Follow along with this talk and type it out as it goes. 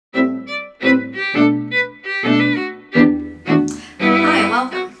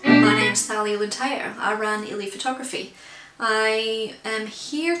there. I run Illy Photography. I am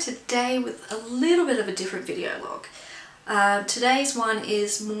here today with a little bit of a different video log. Today's one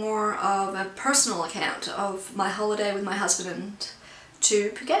is more of a personal account of my holiday with my husband to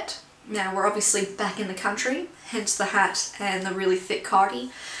Phuket. Now we're obviously back in the country, hence the hat and the really thick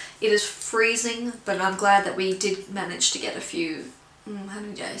cardi. It is freezing, but I'm glad that we did manage to get a few, how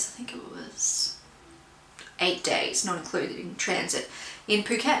many days? I think it was 8 days, not including transit, in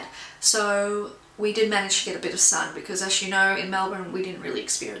Phuket. So we did manage to get a bit of sun because, as you know, in Melbourne we didn't really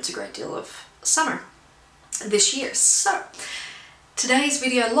experience a great deal of summer this year. So today's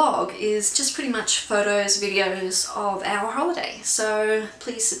video log is just pretty much photos, videos of our holiday. So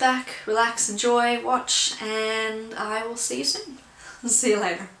please sit back, relax, enjoy, watch, and I will see you soon. See you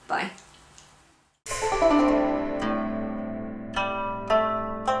later. Bye.